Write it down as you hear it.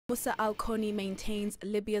Musa Al-Koni maintains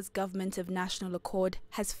Libya's government of national accord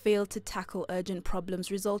has failed to tackle urgent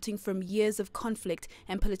problems resulting from years of conflict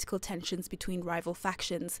and political tensions between rival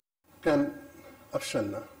factions.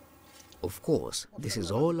 Of course, this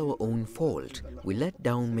is all our own fault. We let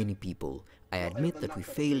down many people. I admit that we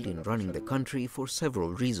failed in running the country for several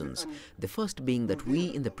reasons. The first being that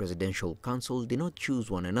we in the Presidential Council did not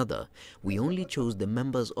choose one another. We only chose the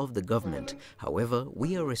members of the government. However,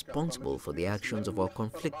 we are responsible for the actions of our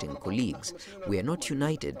conflicting colleagues. We are not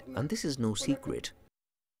united, and this is no secret.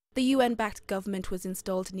 The UN-backed government was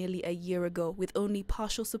installed nearly a year ago with only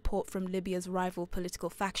partial support from Libya's rival political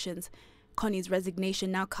factions. Koni's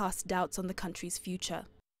resignation now casts doubts on the country's future.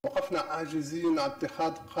 We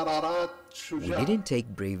didn't take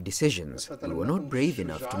brave decisions. We were not brave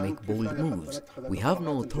enough to make bold moves. We have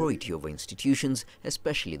no authority over institutions,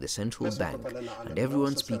 especially the central bank, and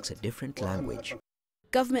everyone speaks a different language.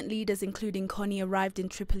 Government leaders including Koni arrived in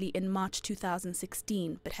Tripoli in March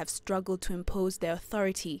 2016 but have struggled to impose their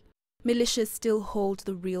authority. Militias still hold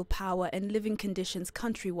the real power and living conditions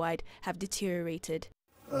countrywide have deteriorated.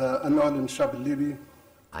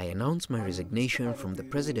 I announce my resignation from the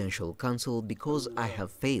Presidential Council because I have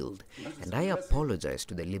failed, and I apologize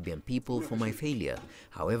to the Libyan people for my failure.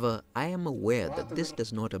 However, I am aware that this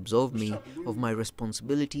does not absolve me of my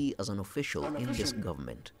responsibility as an official in this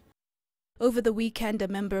government. Over the weekend, a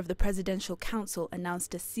member of the Presidential Council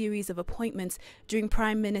announced a series of appointments during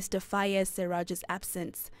Prime Minister Fayez Sarraj's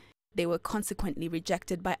absence. They were consequently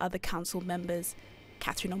rejected by other council members.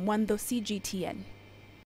 Catherine Omwando, CGTN.